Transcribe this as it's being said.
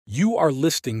You are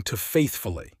listening to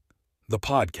Faithfully, the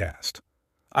podcast.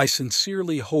 I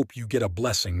sincerely hope you get a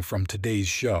blessing from today's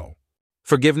show.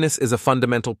 Forgiveness is a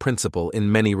fundamental principle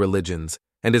in many religions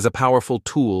and is a powerful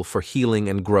tool for healing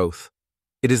and growth.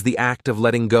 It is the act of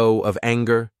letting go of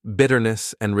anger,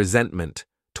 bitterness, and resentment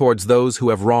towards those who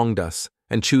have wronged us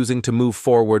and choosing to move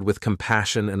forward with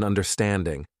compassion and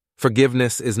understanding.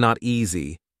 Forgiveness is not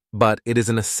easy, but it is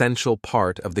an essential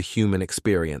part of the human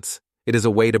experience. It is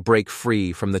a way to break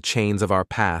free from the chains of our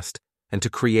past and to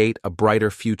create a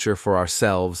brighter future for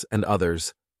ourselves and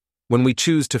others. When we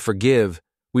choose to forgive,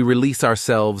 we release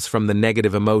ourselves from the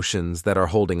negative emotions that are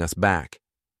holding us back,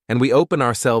 and we open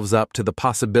ourselves up to the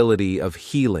possibility of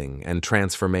healing and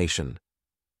transformation.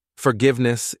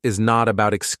 Forgiveness is not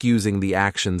about excusing the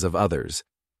actions of others.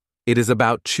 It is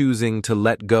about choosing to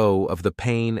let go of the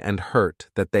pain and hurt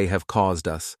that they have caused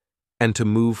us, and to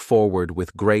move forward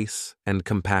with grace and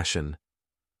compassion.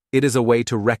 It is a way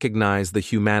to recognize the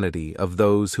humanity of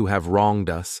those who have wronged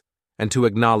us and to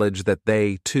acknowledge that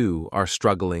they, too, are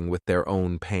struggling with their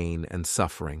own pain and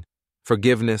suffering.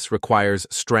 Forgiveness requires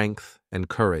strength and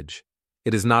courage.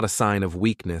 It is not a sign of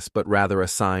weakness, but rather a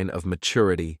sign of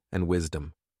maturity and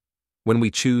wisdom. When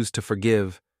we choose to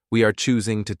forgive, we are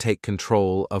choosing to take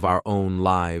control of our own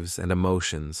lives and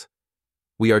emotions.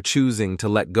 We are choosing to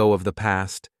let go of the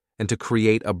past and to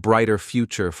create a brighter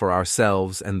future for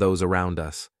ourselves and those around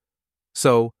us.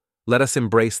 So, let us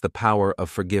embrace the power of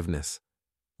forgiveness.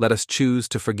 Let us choose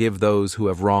to forgive those who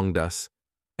have wronged us,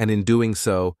 and in doing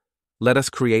so, let us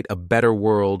create a better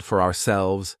world for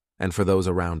ourselves and for those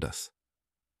around us.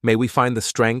 May we find the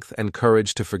strength and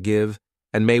courage to forgive,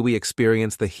 and may we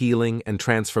experience the healing and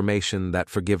transformation that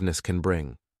forgiveness can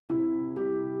bring.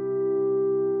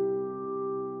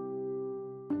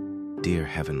 Dear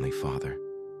Heavenly Father,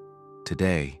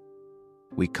 today,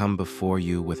 we come before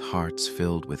you with hearts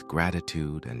filled with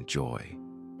gratitude and joy.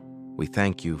 We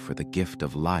thank you for the gift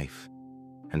of life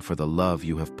and for the love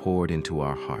you have poured into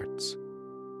our hearts.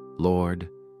 Lord,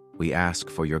 we ask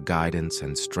for your guidance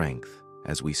and strength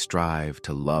as we strive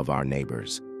to love our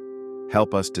neighbors.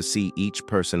 Help us to see each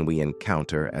person we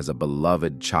encounter as a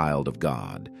beloved child of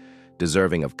God,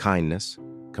 deserving of kindness,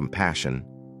 compassion,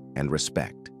 and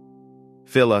respect.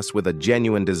 Fill us with a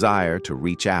genuine desire to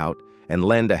reach out and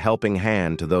lend a helping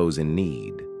hand to those in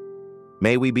need.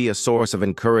 May we be a source of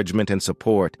encouragement and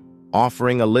support,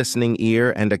 offering a listening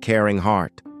ear and a caring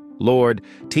heart. Lord,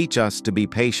 teach us to be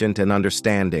patient and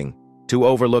understanding, to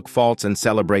overlook faults and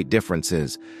celebrate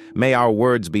differences. May our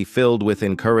words be filled with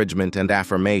encouragement and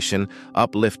affirmation,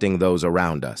 uplifting those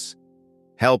around us.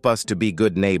 Help us to be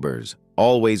good neighbors,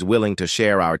 always willing to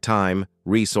share our time,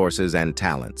 resources, and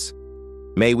talents.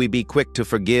 May we be quick to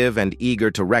forgive and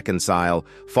eager to reconcile,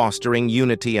 fostering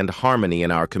unity and harmony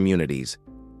in our communities.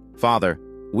 Father,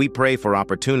 we pray for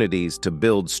opportunities to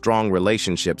build strong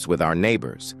relationships with our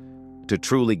neighbors, to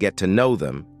truly get to know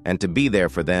them and to be there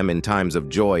for them in times of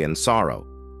joy and sorrow.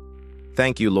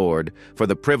 Thank you, Lord, for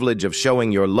the privilege of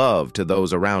showing your love to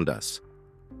those around us.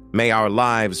 May our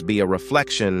lives be a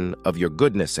reflection of your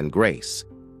goodness and grace.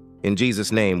 In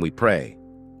Jesus' name we pray.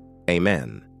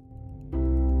 Amen.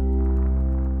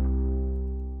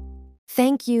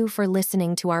 Thank you for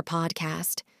listening to our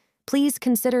podcast. Please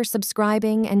consider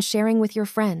subscribing and sharing with your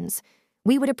friends.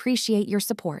 We would appreciate your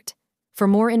support. For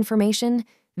more information,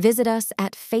 visit us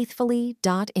at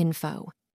faithfully.info.